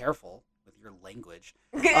 so careful with your language.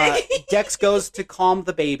 Dex goes to calm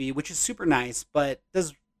the baby, which is super nice, but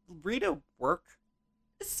does Rita work?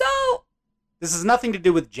 So This has nothing to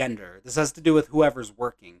do with gender. This has to do with whoever's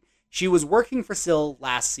working. She was working for Syl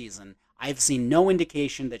last season. I've seen no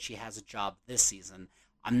indication that she has a job this season.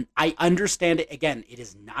 I understand it. Again, it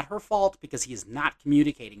is not her fault because he is not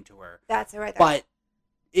communicating to her. that's it right there. But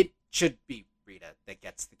it should be Rita that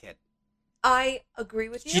gets the kid. I agree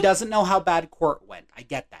with you. She doesn't know how bad court went. I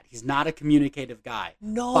get that. He's not a communicative guy.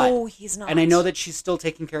 No, he's not. And I know that she's still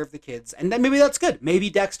taking care of the kids. And then maybe that's good. Maybe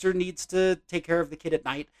Dexter needs to take care of the kid at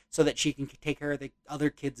night so that she can take care of the other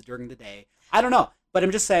kids during the day. I don't know. But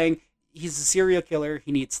I'm just saying, he's a serial killer.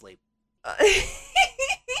 He needs sleep.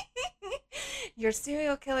 Your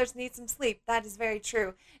serial killers need some sleep. That is very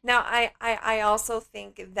true. Now, I also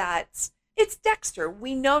think that it's Dexter.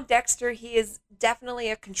 We know Dexter. He is definitely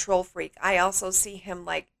a control freak. I also see him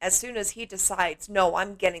like, as soon as he decides, no,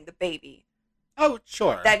 I'm getting the baby, Oh,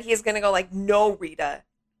 sure. that he's going to go like, no, Rita,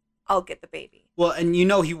 I'll get the baby. Well, and you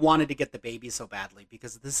know he wanted to get the baby so badly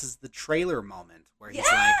because this is the trailer moment where he's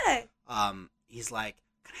Yeah. like,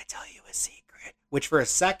 can I tell you a secret? Which for a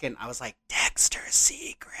second, I was like, Dexter's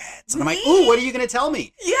secrets. And I'm like, ooh, what are you going to tell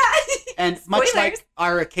me? Yeah. And much Spoilers. like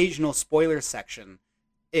our occasional spoiler section,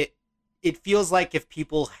 it feels like if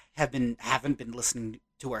people haven't been listening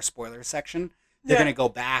to our spoiler section, they're Yeah. gonna go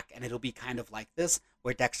back and it'll be kind of like this,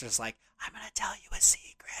 where Dexter's like, I'm gonna tell you a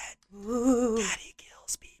secret. Ooh. Daddy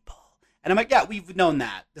kills people. And I'm like, yeah, we've known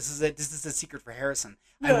that. This is a secret for Harrison.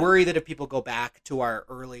 I Yeah. worry that if people go back to our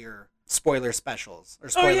earlier spoiler specials or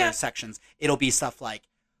spoiler yeah. sections, it'll be stuff like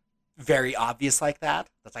very obvious like that.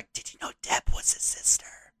 That's like, did you know Deb was his sister?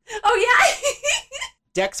 Oh, yeah.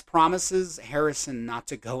 Dex promises Harrison not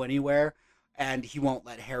to go anywhere, and he won't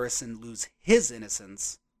let Harrison lose his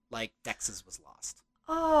innocence like Dex's was lost.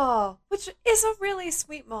 Oh, which is a really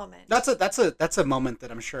sweet moment. That's a moment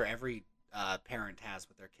that I'm sure every parent has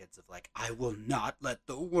with their kids of like, I will not let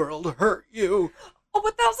the world hurt you. Oh,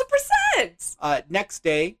 1,000%. Next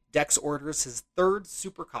day, Dex orders his 3rd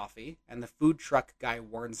super coffee, and the food truck guy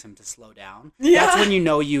warns him to slow down. Yeah. That's when you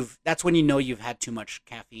know you've had too much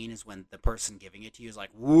caffeine. Is when the person giving it to you is like,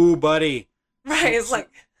 "Woo, buddy, Right. It's like,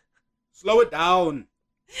 slow it down."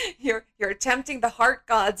 you're tempting the heart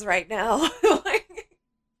gods right now. Like,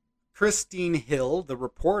 Christine Hill, the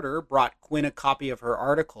reporter, brought Quinn a copy of her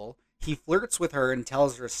article. He flirts with her and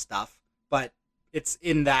tells her stuff, but it's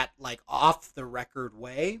in that like off the record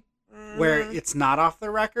way where it's not off the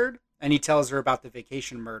record, and he tells her about the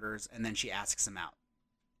vacation murders and then she asks him out.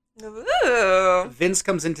 Ooh. Vince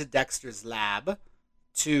comes into Dexter's lab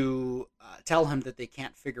to tell him that they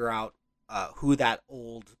can't figure out who that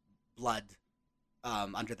old blood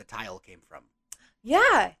under the tile came from.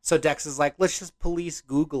 Yeah. So Dex is like, let's just police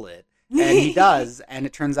Google it. And he does. And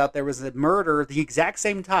it turns out there was a murder, the exact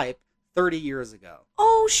same type, 30 years ago.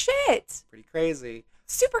 Oh, shit. Pretty crazy.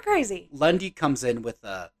 Super crazy. Lundy comes in with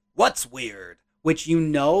a, what's weird? Which he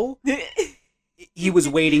was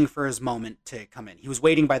waiting for his moment to come in. He was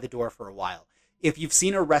waiting by the door for a while. If you've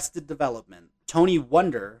seen Arrested Development, Tony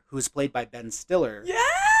Wonder, who is played by Ben Stiller,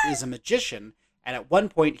 is a magician. And at one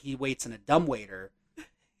point, he waits in a dumbwaiter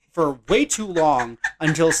for way too long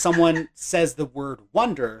until someone says the word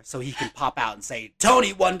wonder so he can pop out and say,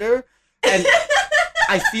 Tony Wonder. And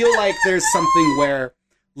I feel like there's something where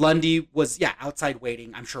Lundy was, outside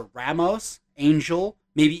waiting. I'm sure Ramos, Angel,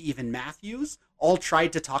 maybe even Matthews all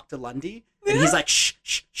tried to talk to Lundy. And he's like, shh,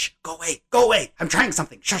 shh, shh, go away. I'm trying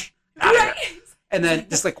something. Shush. And then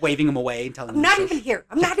just like waving him away and telling him,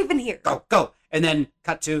 I'm not even here. Go. And then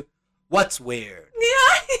cut to, what's weird?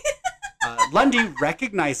 Yeah. Lundy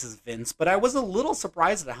recognizes Vince, but I was a little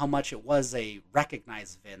surprised at how much it was a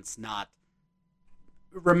recognized Vince, not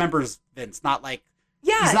remembers Vince, not like,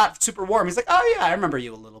 he's not super warm. He's like, oh yeah, I remember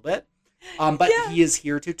you a little bit. But he is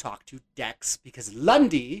here to talk to Dex because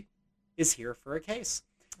Lundy is here for a case.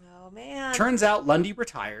 Oh, man. Turns out Lundy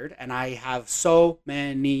retired, and I have so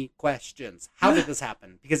many questions. How did this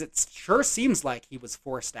happen? Because it sure seems like he was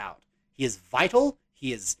forced out. He is vital.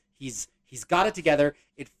 He's got it together.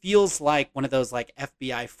 It feels like one of those like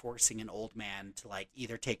FBI forcing an old man to like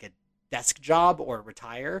either take a desk job or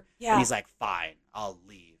retire. Yeah. And he's like, fine, I'll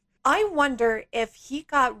leave. I wonder if he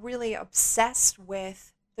got really obsessed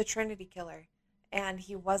with the Trinity Killer and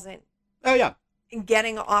he wasn't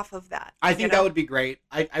getting off of that. I think that would be great.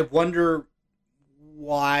 I wonder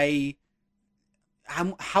why,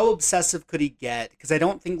 how obsessive could he get? Because I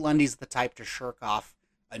don't think Lundy's the type to shirk off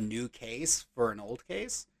a new case for an old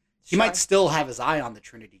case. He might still have his eye on the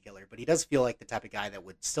Trinity Killer, but he does feel like the type of guy that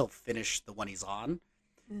would still finish the one he's on.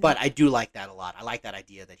 Mm-hmm. But I do like that a lot. I like that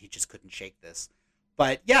idea that he just couldn't shake this.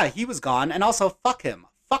 But yeah, he was gone. And also, fuck him.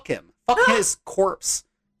 Fuck his corpse.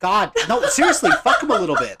 God, no, seriously, fuck him a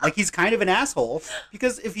little bit. Like, he's kind of an asshole.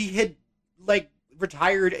 Because if he had, like,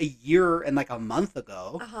 retired a year and, like, a month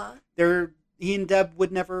ago, he and Deb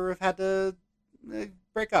would never have had to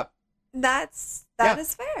break up. That is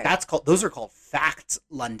fair. Those are called facts,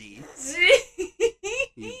 Lundy.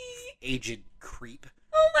 You aged creep.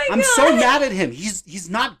 Oh my God. I'm so mad at him. He's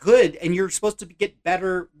not good, and you're supposed to get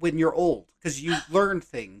better when you're old because you learn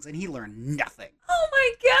things, and he learned nothing. Oh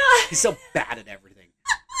my God. He's so bad at everything.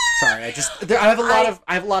 Sorry,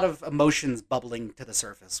 I have a lot of emotions bubbling to the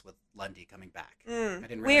surface with Lundy coming back. I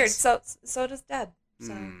didn't weird. So does Deb.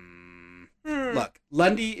 So. Look,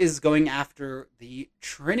 Lundy is going after the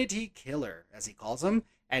Trinity Killer, as he calls him,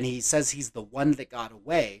 and he says he's the one that got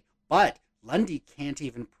away, but Lundy can't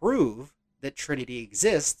even prove that Trinity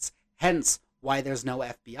exists, hence why there's no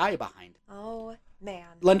FBI behind. Oh, man.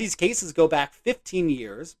 Lundy's cases go back 15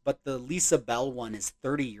 years, but the Lisa Bell one is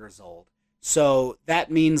 30 years old. So that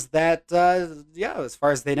means that, as far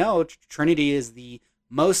as they know, Trinity is the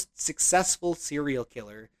most successful serial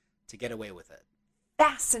killer to get away with it.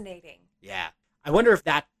 Fascinating. Yeah. I wonder if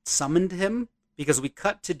that summoned him, because we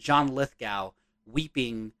cut to John Lithgow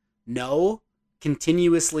weeping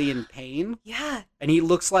continuously in pain. Yeah. And he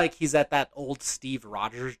looks like he's at that old Steve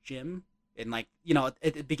Rogers gym in, like,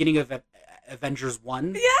 at the beginning of Avengers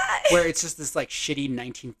 1. Yeah. Where it's just this, like, shitty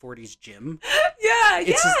 1940s gym. Yeah,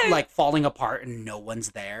 It's just, like, falling apart and no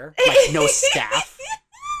one's there. Like, no staff.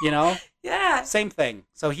 Yeah. Same thing.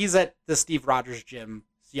 So he's at the Steve Rogers gym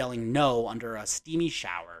yelling no under a steamy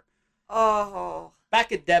shower. Oh.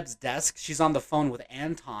 Back at Deb's desk, she's on the phone with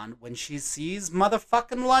Anton when she sees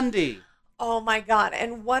motherfucking Lundy. Oh my God.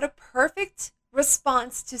 And what a perfect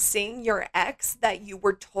response to seeing your ex that you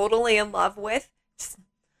were totally in love with. Just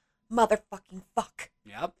motherfucking fuck.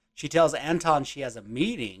 Yep. She tells Anton she has a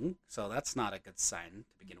meeting, so that's not a good sign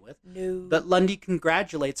to begin with. No. But Lundy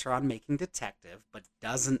congratulates her on making detective, but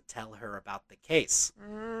doesn't tell her about the case.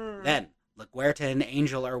 Then, LaGuerta and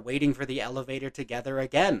Angel are waiting for the elevator together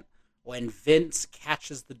again when Vince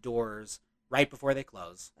catches the doors right before they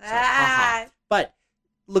close. So, But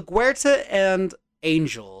LaGuerta and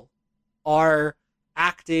Angel are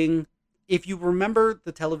acting, if you remember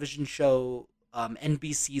the television show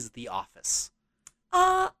NBC's The Office.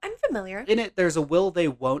 I'm familiar. In it, there's a will they,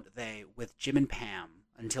 won't they with Jim and Pam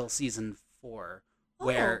until season 4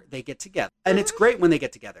 where they get together. And it's great when they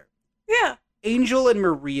get together. Yeah. Angel and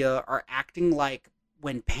Maria are acting like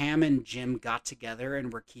when Pam and Jim got together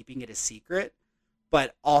and were keeping it a secret,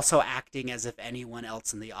 but also acting as if anyone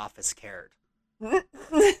else in the office cared.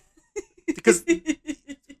 Because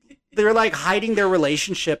they're like hiding their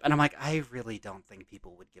relationship, and I'm like, I really don't think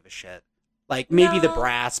people would give a shit. Like, maybe the No.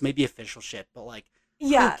 brass, maybe official shit, but like,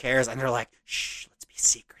 Yeah. who cares? And they're like, shh, let's be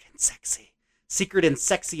secret and sexy. Secret and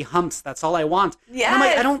sexy humps, that's all I want. Yeah. And I'm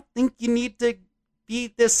like, I don't think you need to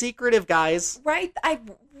be this secretive, guys. Right. I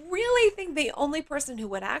really think the only person who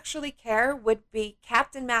would actually care would be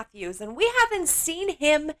Captain Matthews, and we haven't seen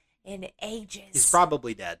him in ages. He's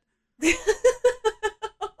probably dead.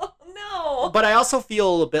 Oh, no. But I also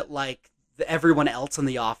feel a bit like everyone else in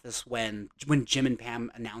the office when Jim and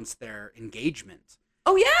Pam announced their engagement.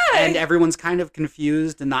 Oh, yeah. And everyone's kind of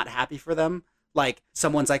confused and not happy for them. Like,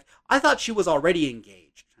 someone's like, I thought she was already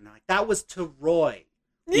engaged. And they're like, that was to Roy.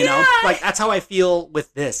 You know? Like, that's how I feel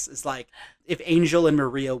with this. It's like, if Angel and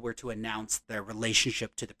Maria were to announce their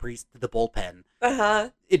relationship to the bullpen, Uh-huh.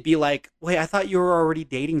 it'd be like, wait, I thought you were already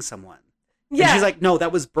dating someone. Yeah. And she's like, no,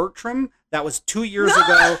 that was Bertram. That was 2 years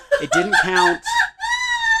ago. It didn't count.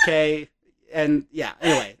 Okay. And yeah,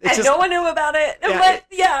 anyway. It's and just, no one knew about it. Yeah, But,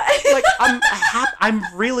 yeah. like, I'm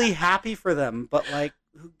really happy for them, but like,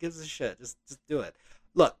 who gives a shit? Just do it.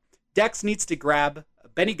 Look, Dex needs to grab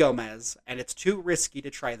Benny Gomez, and it's too risky to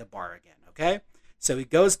try the bar again, okay? So he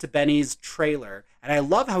goes to Benny's trailer, and I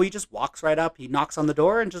love how he just walks right up, he knocks on the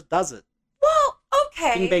door, and just does it. Well,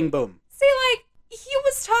 okay. Bing, bang, boom. See, like, he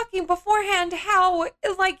was talking beforehand how,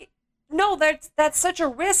 like, no, that's such a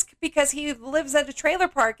risk because he lives at a trailer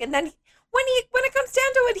park, and then when it comes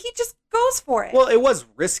down to it, he just goes for it. Well, it was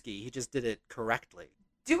risky. He just did it correctly.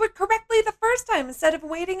 Do it correctly the first time instead of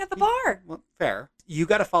waiting at the bar. Well, fair. You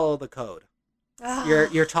got to follow the code. Ah.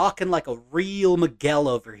 You're talking like a real Miguel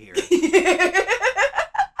over here.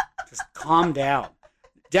 Just calm down.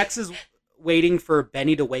 Dex is waiting for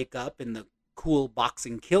Benny to wake up in the cool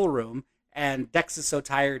boxing kill room, and Dex is so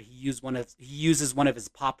tired he uses one of his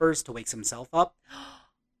poppers to wake himself up.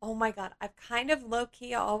 Oh my god, I've kind of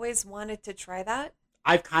low-key always wanted to try that.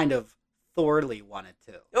 I've kind of thoroughly wanted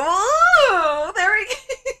to. Oh, there we go.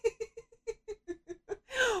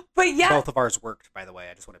 But yeah. Both of ours worked, by the way.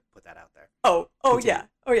 I just want to put that out there. Oh Continue. yeah.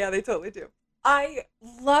 Oh yeah, they totally do. I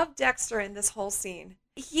love Dexter in this whole scene.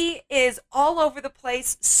 He is all over the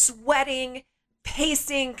place, sweating,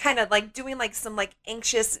 pacing, kind of like doing like some like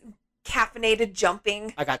anxious, caffeinated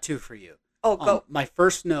jumping. I got two for you. Oh, go. My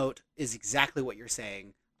first note is exactly what you're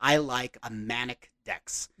saying. I like a manic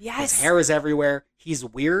Dex. Yes. His hair is everywhere. He's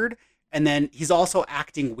weird. And then he's also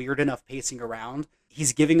acting weird enough pacing around.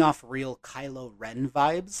 He's giving off real Kylo Ren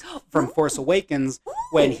vibes from Force Awakens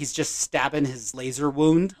when he's just stabbing his laser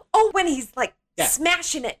wound. Oh, when he's like Yeah.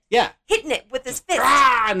 smashing it, Yeah. hitting it with his fist.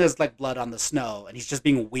 And there's like blood on the snow. And he's just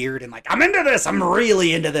being weird and like, I'm into this. I'm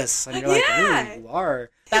really into this. And you're like, Yeah. ooh, you are.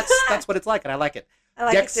 That's what it's like. And I like it. I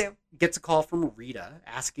like Dex it too. gets a call from Rita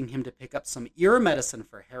asking him to pick up some ear medicine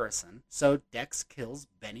for Harrison. So Dex kills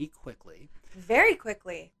Benny quickly. Very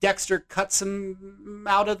quickly. Dexter cuts him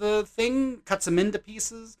out of the thing, cuts him into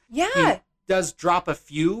pieces. Yeah. He does drop a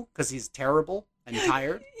few because he's terrible and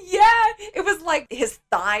tired. Yeah. It was like his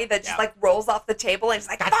thigh that just Yeah. like rolls off the table and he's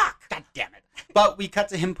like, fuck. God damn it. But we cut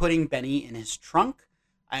to him putting Benny in his trunk,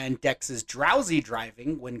 and Dex is drowsy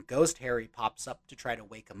driving when Ghost Harry pops up to try to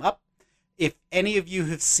wake him up. If any of you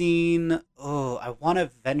have seen, I want to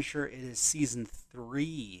venture it is season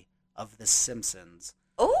 3 of The Simpsons,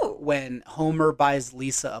 Oh. when Homer buys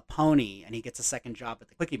Lisa a pony and he gets a second job at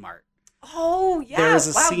the Quickie Mart. Oh, yeah. There is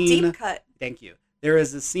a wow, scene- deep cut. Thank you. There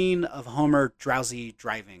is a scene of Homer drowsy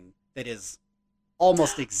driving that is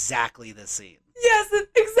almost exactly the scene. Yes,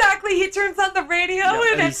 exactly. He turns on the radio Yeah,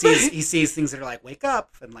 and and it's he sees things that are like, wake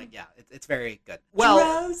up, and like, yeah, it's very good. Well,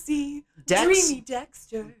 drowsy, dreamy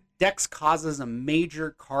Dexter. Dex causes a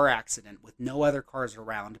major car accident with no other cars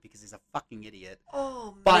around because he's a fucking idiot.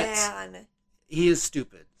 Oh, But- man. He is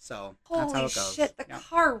stupid, so that's how Holy it goes. shit, the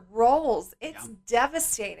car rolls. It's Yeah.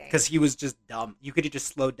 devastating. Because he was just dumb. You could have just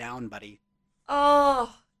slowed down, buddy.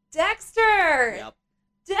 Oh, Dexter! Yep.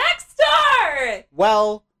 Dexter!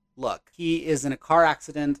 Well, look, he is in a car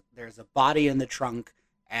accident. There's a body in the trunk,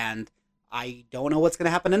 and I don't know what's going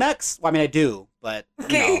to happen next. Well, I mean, I do, but you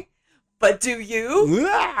Okay. But do you?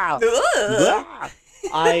 know. Ugh.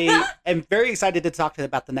 I am very excited to talk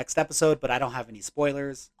about the next episode, but I don't have any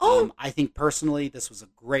spoilers. Oh. I think personally this was a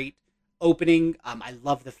great opening. I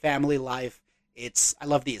love the family life. I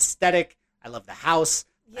love the aesthetic. I love the house.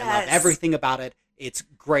 I love Yes. everything about it. It's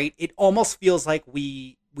great. It almost feels like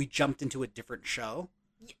we jumped into a different show.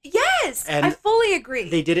 Yes, And I fully agree.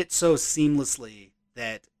 They did it so seamlessly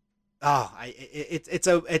that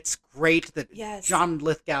it's great that Yes. John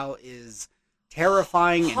Lithgow is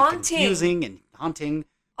terrifying and Haunting. confusing and haunting.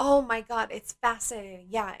 Oh my God, it's fascinating.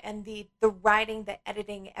 Yeah, and the writing, the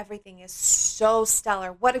editing, everything is so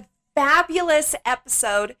stellar. What a fabulous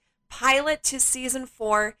episode. Pilot to season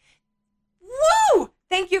 4. Woo!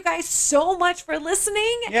 Thank you guys so much for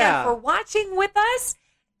listening and for watching with us.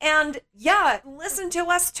 And yeah, listen to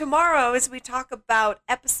us tomorrow as we talk about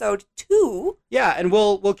episode 2. Yeah, and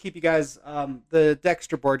we'll keep you guys. The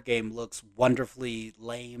Dexter board game looks wonderfully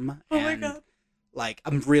lame. Oh and, my God. like,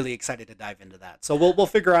 I'm really excited to dive into that. So we'll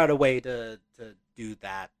figure out a way to do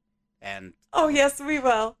that and Oh yes, we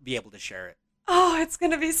will. be able to share it. Oh, it's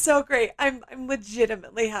gonna be so great. I'm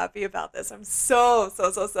legitimately happy about this. I'm so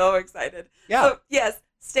excited. Yeah. So yes,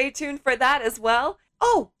 stay tuned for that as well.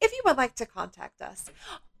 Oh, if you would like to contact us,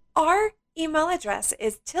 our email address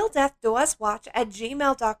is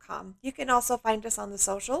tilldeathdouswatch@gmail.com. You can also find us on the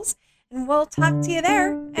socials, and we'll talk to you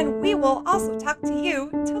there, and we will also talk to you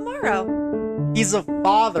tomorrow. He's a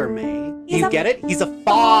father, May. He's You a get it? He's a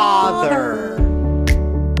father.